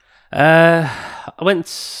 I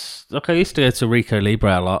used to go to Rico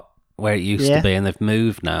Libre a lot, where it used to be, and they've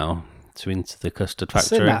moved now into the custard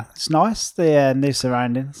factory. It's nice, the new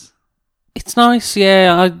surroundings. It's nice,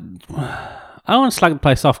 yeah. I don't want to slag the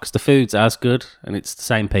place off because the food's as good and it's the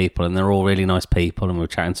same people and they're all really nice people and we were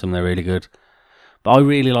chatting to them, they're really good. But I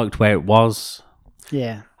really liked where it was.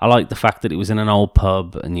 Yeah. I liked the fact that it was in an old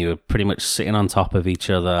pub and you were pretty much sitting on top of each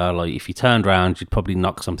other. Like, if you turned around, you'd probably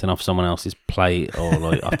knock something off someone else's plate or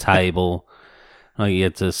like a table. Like, you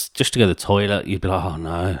had to, just to go to the toilet, you'd be like, oh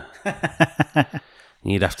no.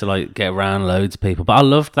 And you'd have to like get around loads of people. But I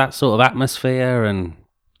loved that sort of atmosphere and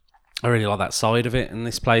I really like that side of it in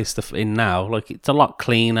this place in now. Like, it's a lot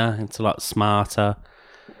cleaner, it's a lot smarter.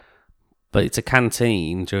 But it's a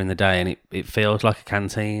canteen during the day and it feels like a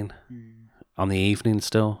canteen on the evening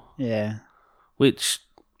still. Yeah. Which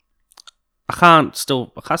I can't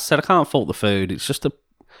fault the food. It's just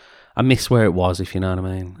I miss where it was, if you know what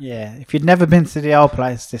I mean. Yeah. If you'd never been to the old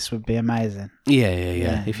place, this would be amazing.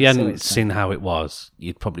 Yeah. If you hadn't seen how it was,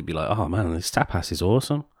 you'd probably be like, oh man, this tapas is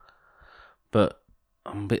awesome. But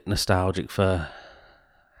I'm a bit nostalgic for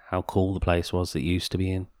how cool the place was that it used to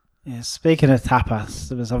be in. Yeah, speaking of tapas,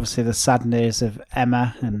 there was obviously the sad news of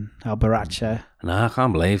Emma and El Borracho. No, I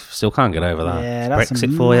can't believe. Still can't get over that. Yeah, it's that's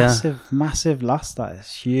Brexit a for massive, massive loss. That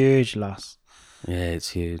is huge loss. Yeah, it's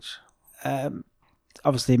huge.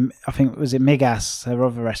 Obviously, I think, was it Migas, her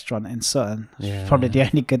other restaurant in Sutton? Yeah. Probably the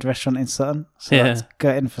only good restaurant in Sutton. So that's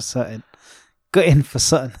gutting for Sutton. Yeah,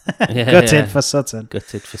 Gutted for Sutton.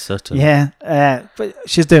 Gutted for Sutton. Yeah, but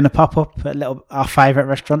she's doing a pop-up at our favourite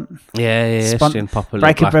restaurant. Yeah, she's doing pop-up at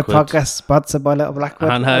Breaking Bread Blackwood. Podcast, sponsored by Little Blackwood.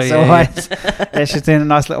 I know, yeah, she's doing a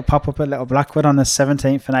nice little pop-up at Little Blackwood on the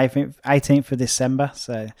 17th and 18th of December.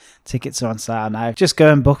 So tickets are on sale now. Just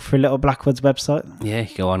go and book through Little Blackwood's website. Yeah,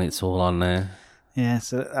 go on, it's all on there. Yeah,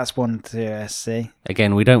 so that's one to see.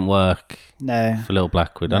 Again, we don't work for Little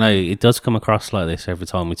Blackwood. I know it does come across like this every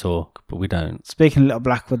time we talk, but we don't. Speaking of Little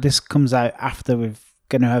Blackwood, this comes out after we're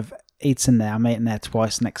going to have eaten there. I'm eating there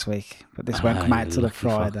twice next week, but this won't come out till the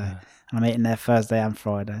Friday. And I'm eating there Thursday and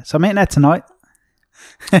Friday. So I'm eating there tonight.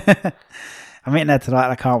 I'm eating there tonight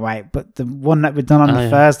and I can't wait. But the one that we've done on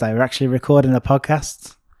Thursday, we're actually recording a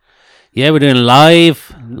podcast. Yeah, we're doing live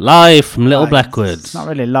from Little Blackwood. It's not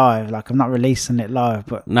really live, like I'm not releasing it live,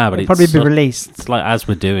 but it'll probably be released. It's like as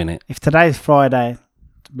we're doing it. If today's Friday,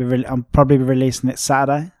 I'm probably releasing it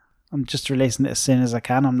Saturday. I'm just releasing it as soon as I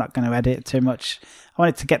can. I'm not going to edit it too much. I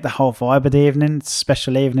want it to get the whole vibe of the evening. It's a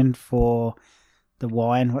special evening for the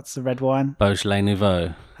wine. What's the red wine? Beaujolais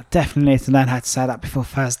Nouveau. I definitely need to learn how to say that before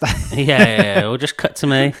Thursday. Yeah. Or just cut to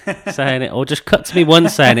me saying it. Or just cut to me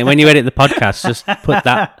once saying it. When you edit the podcast, just put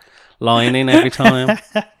that line in every time.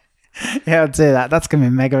 Yeah, I'll do that. That's going to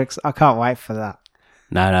be mega. I can't wait for that.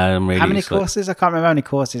 No, I'm really. How many courses? I can't remember how many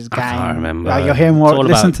courses. I can't remember. Like, you'll hear more.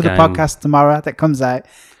 Listen to the podcast tomorrow that comes out.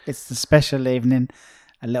 It's the special evening,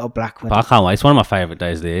 a Little Blackwood. But I can't wait. It's one of my favourite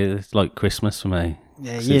days of the year. It's like Christmas for me.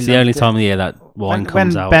 Yeah, it's the only time of the year that wine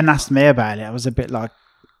comes out. When Ben asked me about it, I was a bit like,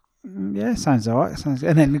 yeah, sounds alright.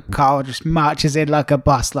 And then Carl just marches in like a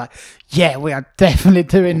boss, like, yeah, we are definitely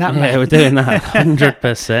doing that. Yeah, we're doing that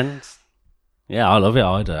 100%. Yeah, I love it.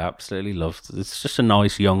 I do. Absolutely love it. It's just a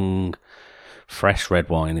nice, young, fresh red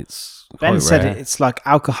wine. It's Ben quite said rare. it's like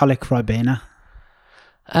alcoholic Ribena.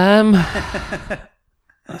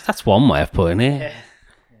 That's one way of putting it. Yeah.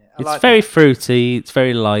 It's like very fruity. It's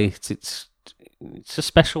very light. It's a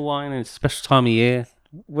special wine. And it's a special time of year.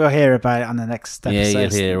 We'll hear about it on the next episode. Yeah,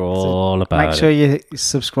 you'll hear all about it. Make sure you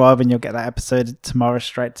subscribe and you'll get that episode tomorrow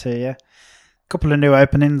straight to you. A couple of new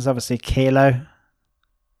openings, obviously Kilo.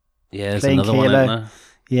 Yeah, there's Clean another one, Kilo. isn't there?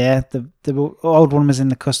 Yeah, the old one was in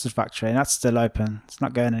the custard factory and that's still open. It's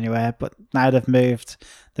not going anywhere, but now they've moved.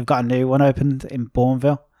 They've got a new one opened in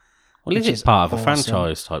Bourneville. Well, is it part of a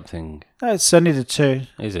franchise type thing? No, it's only the two.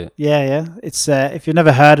 Is it? Yeah. It's if you've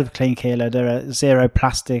never heard of Clean Kilo, they're a zero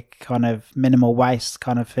plastic kind of minimal waste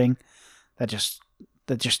kind of thing. They're just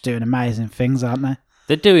doing amazing things, aren't they?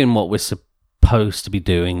 They're doing what we're supposed to be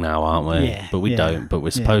doing now, aren't we? Yeah, but we yeah, don't. But we're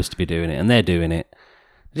supposed to be doing it, and they're doing it.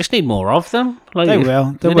 We just need more of them. Like, They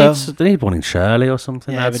will. They need one in Shirley or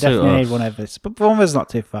something. Yeah, we definitely need one of this. But Bourneville's not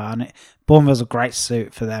too far, and Bourneville's a great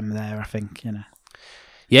suit for them there, I think, you know.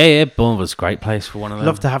 Yeah, Bourneville's a great place for one of them.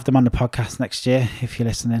 Love to have them on the podcast next year, if you're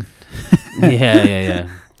listening. Yeah.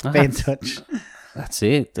 Be in touch. That's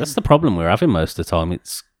it. That's the problem we're having most of the time.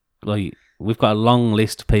 It's like we've got a long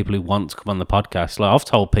list of people who want to come on the podcast. Like I've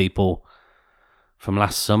told people from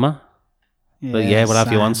last summer, but yeah, we'll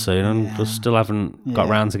have you on soon, and we still haven't got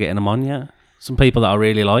round to getting them on yet. Some people that I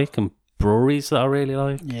really like, and breweries that I really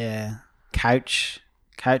like. Yeah, Couch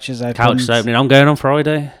is open. Couch is opening. I'm going on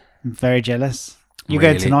Friday. I'm very jealous. You're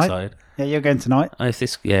really going tonight? Excited. Yeah, you're going tonight. If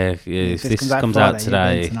this comes out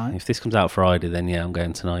today, if this comes out Friday, then yeah, I'm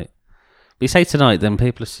going tonight. But you say tonight, then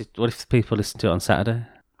what if people listen to it on Saturday?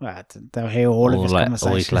 Well, they'll hear all of this conversation.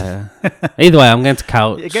 A week later. Either way, I'm going to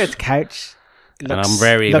Couch. You're going to Couch. And I'm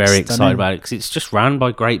very, very excited about it because it's just run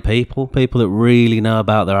by great people that really know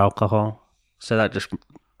about their alcohol. So that just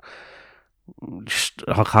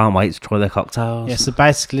I can't wait to try their cocktails. Yeah, so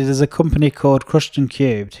basically there's a company called Crushed and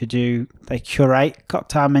Cubed they curate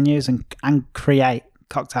cocktail menus and create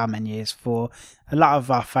cocktail menus for a lot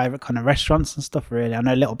of our favourite kind of restaurants and stuff, really. I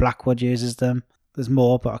know Little Blackwood uses them. There's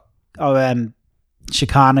more, but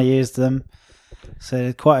Chicana used them. So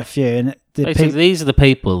there's quite a few. And these are the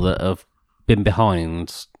people that have been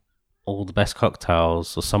behind all the best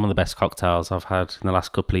cocktails, or some of the best cocktails I've had in the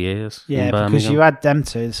last couple of years. Yeah, because you add them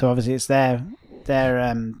to, so obviously it's their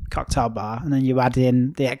cocktail bar, and then you add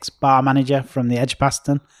in the ex-bar manager from the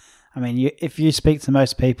Edgbaston. I mean, if you speak to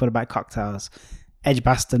most people about cocktails,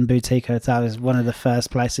 Edgbaston Boutique Hotel is one of the first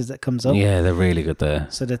places that comes up. Yeah, they're really good there.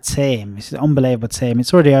 So the team, it's an unbelievable team.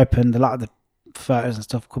 It's already opened. A lot of the photos and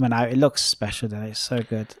stuff coming out. It looks special though. It's so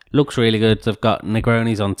good. Looks really good. They've got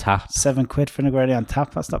Negronis on tap. £7 for Negroni on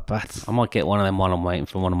tap. That's not bad. I might get one of them while I'm waiting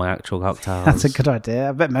for one of my actual cocktails. That's a good idea.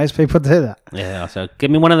 I bet most people do that. Yeah, so give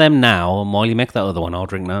me one of them now, and while you make that other one, I'll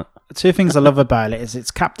drink that. Two things I love about it is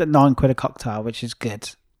it's capped at £9 a cocktail, which is good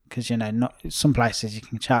because not some places you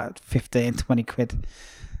can charge 15, 20 quid,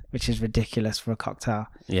 which is ridiculous for a cocktail.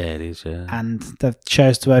 Yeah, it is. Yeah, and they've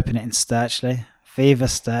chose to open it in Sturchley. Viva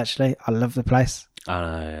Sturchley. I love the place. I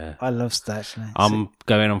know, yeah. I love Sturchley. I'm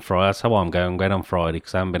going on Friday. That's how I'm going on Friday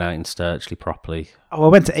because I haven't been out in Sturchley properly. Oh, I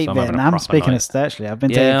went to eat Vietnam. Speaking of Sturchley, I've been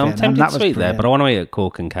to eat Vietnam. I'm tempted to eat there, but I want to eat at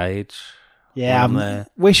Cork and Cage. Yeah,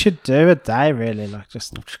 we should do a day, really. Like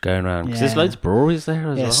just going around because there's loads of breweries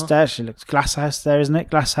there as well. Yeah, Sturchley looks. Glasshouse there, isn't it?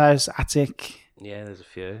 Glasshouse, Attic. Yeah, there's a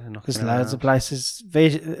few. There's loads of places.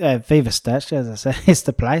 Viva Sturchley, as I said, it's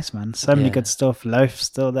the place, man. So many good stuff. Loaf's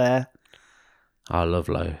still there. I love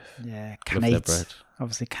Loaf. Yeah, Can-Eat's.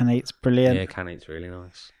 Obviously, Can-Eat's brilliant. Yeah, Can-Eat's really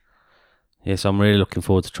nice. Yes, I'm really looking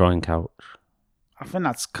forward to trying Couch. I think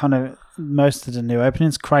that's kind of most of the new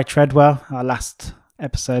openings. Cray Treadwell, our last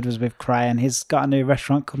episode was with Cray, and he's got a new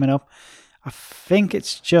restaurant coming up. I think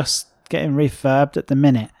it's just getting refurbed at the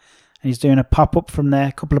minute. And he's doing a pop-up from there,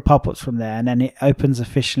 a couple of pop-ups from there, and then it opens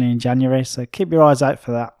officially in January. So keep your eyes out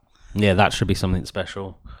for that. Yeah, that should be something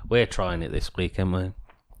special. We're trying it this weekend, mate.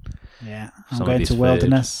 Yeah, I'm going to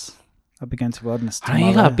Wilderness. I'll be going to Wilderness tomorrow.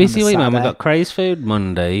 You got a busy week, man. We've got Craze Food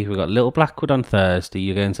Monday. We've got Little Blackwood on Thursday.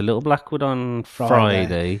 You're going to Little Blackwood on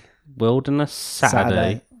Friday. Wilderness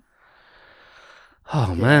Saturday.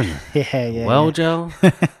 Oh, man. Yeah. Well, Joe.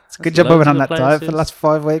 It's a good job I went on that diet for the last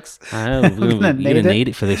 5 weeks. I know. You're going to need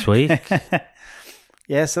it for this week.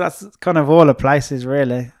 Yeah, so that's kind of all the places,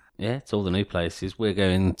 really. Yeah, it's all the new places. We're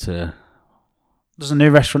going to... There's a new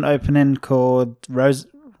restaurant opening called Rozu.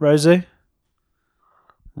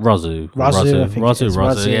 Yeah,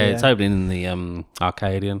 it's opening in the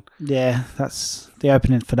Arcadian. Yeah, that's the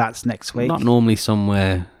opening for that's next week. Not normally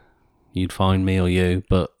somewhere you'd find me or you,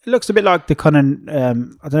 but it looks a bit like the kind of I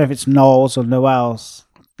don't know if it's Knowles or Noel's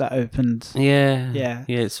that opened. Yeah.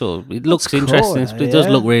 It looks interesting. Cool, it does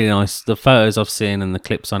look really nice. The photos I've seen and the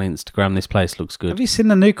clips on Instagram, this place looks good. Have you seen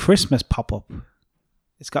the new Christmas pop up?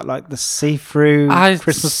 It's got like the see-through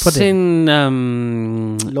Christmas pudding. I've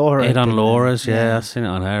seen Laura. It on Laura's, yeah. I've seen it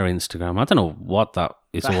on her Instagram. I don't know what that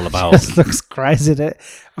is all about. It looks crazy, doesn't it?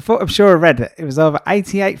 I'm sure I read it. It was over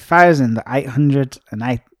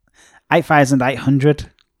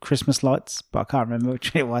 8,800 Christmas lights, but I can't remember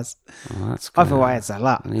which it was. Oh, that's either way, it's a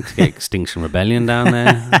lot. I need to get Extinction Rebellion down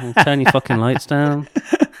there. Turn your fucking lights down.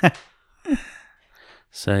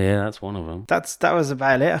 So yeah, that's one of them. That was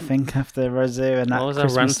about it, I think. After Rozu and that. What was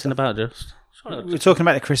Christmas I ranting stuff. about? Just we were talking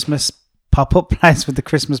about the Christmas pop-up place with the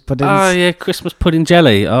Christmas puddings. Oh yeah, Christmas pudding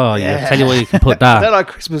jelly. Oh yeah, tell you where you can put that. I don't like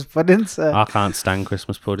Christmas puddings. I can't stand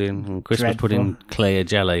Christmas pudding. And Christmas pudding clear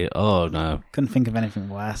jelly. Oh no, couldn't think of anything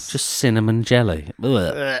worse. Just cinnamon jelly.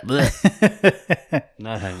 No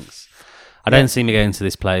thanks. I don't see me going to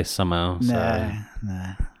this place somehow. No.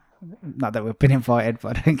 Not that we've been invited,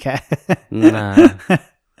 but I don't care. Nah.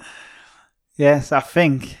 Yes, I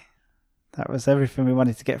think that was everything we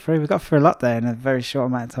wanted to get through. We got through a lot there in a very short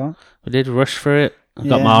amount of time. We did rush for it. I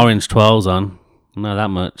got my orange 12s on. No, that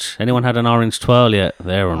much. Anyone had an orange twirl yet?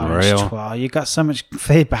 They're unreal. Orange twirl. You got so much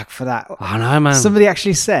feedback for that. I know, man. Somebody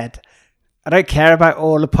actually said, I don't care about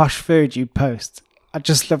all the posh food you post. I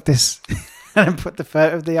just love this. And then put the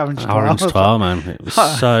photo of the orange twirl. Orange twirl, man. It was so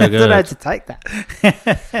I good. don't know how to take that.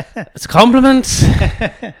 It's a compliment.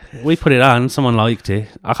 We put it on. Someone liked it.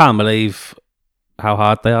 I can't believe how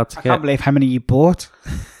hard they are to I get. can't believe how many you bought.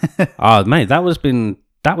 Oh, mate, that was been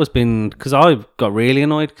because I got really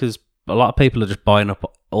annoyed because a lot of people are just buying up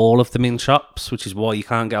all of them in shops, which is why you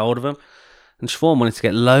can't get hold of them. And Siobhan wanted to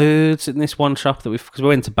get loads in this one shop because we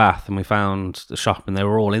went to Bath and we found the shop and they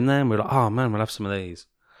were all in there and we were like, oh man, we'll have some of these.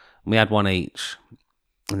 And we had one each.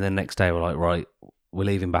 And then next day we're like, right, we're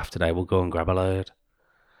leaving Bath today. We'll go and grab a load.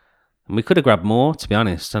 And we could have grabbed more, to be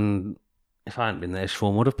honest. And if I hadn't been there,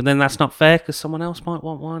 Siobhan would have. But then that's not fair because someone else might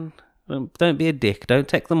want one. Don't be a dick. Don't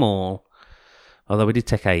take them all. Although we did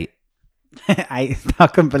take 8. 8. I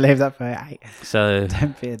couldn't believe that for 8. So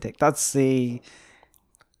Don't be a dick. That's the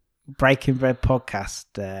Breaking Bread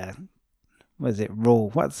podcast. What is it?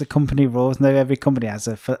 Rule. What's the company rules? No, every company has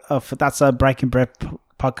that's a Breaking Bread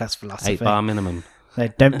podcast philosophy. 8 bar minimum. So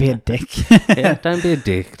don't be a dick. Yeah, don't be a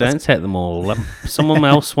dick. Don't take them all. Someone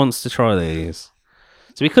else wants to try these.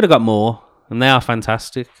 So we could have got more, and they are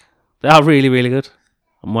fantastic. They are really, really good.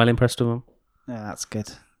 I'm well impressed with them. Yeah, that's good.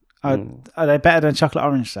 Are they better than chocolate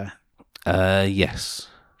orange though? Yes,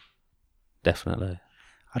 definitely.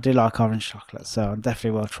 I do like orange chocolate, so I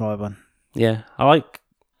definitely will try one. Yeah, I like.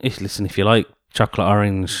 If you like chocolate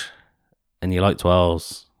orange, and you like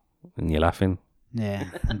twirls, and you're laughing. Yeah,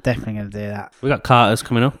 I'm definitely going to do that. We got Carter's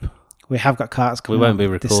coming up. We have got Carter's coming up. We won't be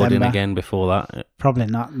recording December. again before that. Probably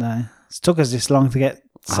not, no. It's took us this long to get...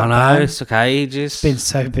 I know, it's took ages. It's been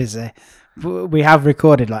so busy. We have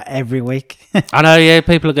recorded like every week. I know, yeah,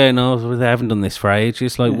 people are going, oh, they haven't done this for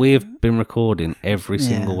ages. Like, we have been recording every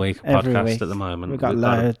single week a podcast at the moment. We've got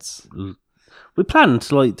loads. We planned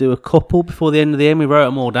to like do a couple before the end of the year. We wrote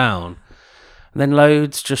them all down. And then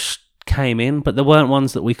loads just came in, but there weren't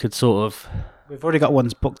ones that we could sort of... We've already got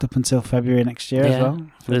ones booked up until February next year as well.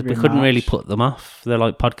 We couldn't really put them off. They're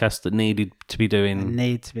like podcasts that needed to be doing...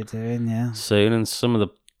 yeah. Soon, and some of the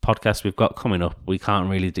podcasts we've got coming up, we can't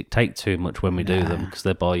really dictate too much when we do them because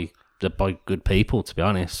they're by good people, to be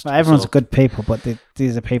honest. Well, everyone's good people, but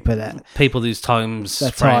these are people that... People whose frames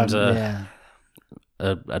are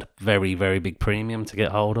at a very, very big premium to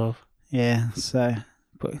get hold of. Yeah, so...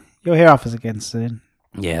 But you'll hear off us again soon.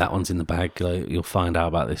 Yeah, that one's in the bag. Like, you'll find out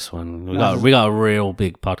about this one. We got a real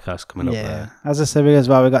big podcast coming up there. As I said as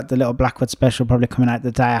well, we got the little Blackwood special probably coming out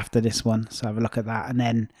the day after this one. So have a look at that. And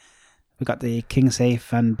then we got the King's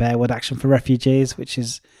Heath and Bearwood Action for Refugees, which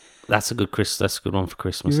is... That's a good one for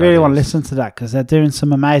Christmas. You really want to listen to that because they're doing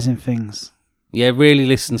some amazing things. Yeah, really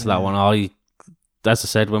listen to that one. As I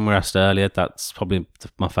said when we were asked earlier, that's probably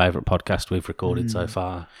my favourite podcast we've recorded so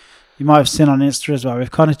far. You might have seen on Insta as well. We've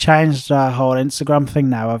kind of changed our whole Instagram thing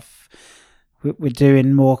now. We're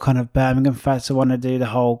doing more kind of Birmingham facts. I want to do the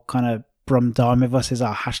whole kind of Brum Dine with us is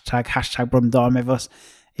our hashtag Brum Dine with us.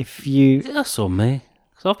 If you... That's all me.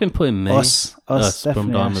 Because I've been putting me. Us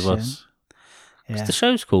Brum Dine with us. Yeah. The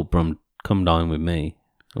show's called Come Dine with Me.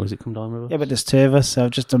 Or is it Come Dine with Us? Yeah, but there's 2 of us, so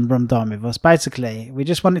I've just done Brum Dine with us. Basically, we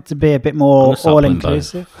just want it to be a bit more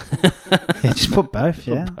all-inclusive. Yeah, just put both,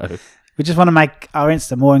 yeah. We just want to make our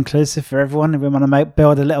Insta more inclusive for everyone. We want to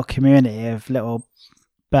build a little community of little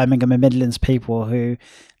Birmingham and Midlands people who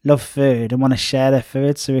love food and want to share their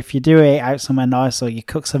food. So if you do eat out somewhere nice or you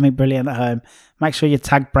cook something brilliant at home, make sure you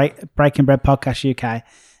tag Breaking Bread Podcast UK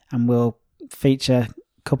and we'll feature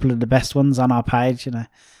a couple of the best ones on our page, you know.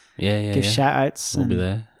 Give shout outs. We'll be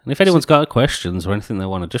there. And if anyone's got questions or anything they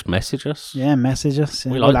want to, just message us. Yeah, message us.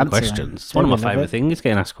 Yeah. We like the questions. It's one of my favourite things,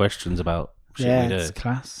 getting asked questions about shit we do. Yeah, it's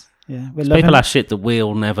class. Yeah, people ask shit that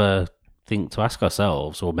we'll never think to ask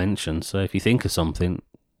ourselves or mention. So if you think of something,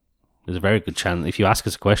 there's a very good chance. If you ask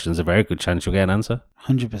us a question, there's a very good chance you'll get an answer.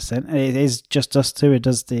 100%. It is just us two who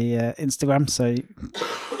does the Instagram, so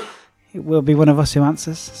it will be one of us who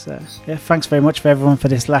answers. So yeah, thanks very much for everyone for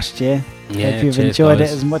this last year. Yeah, hope you've enjoyed it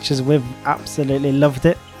as much as we've absolutely loved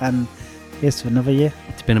it. And here's to another year.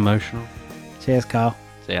 It's been emotional. Cheers, Carl.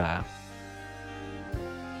 See you later.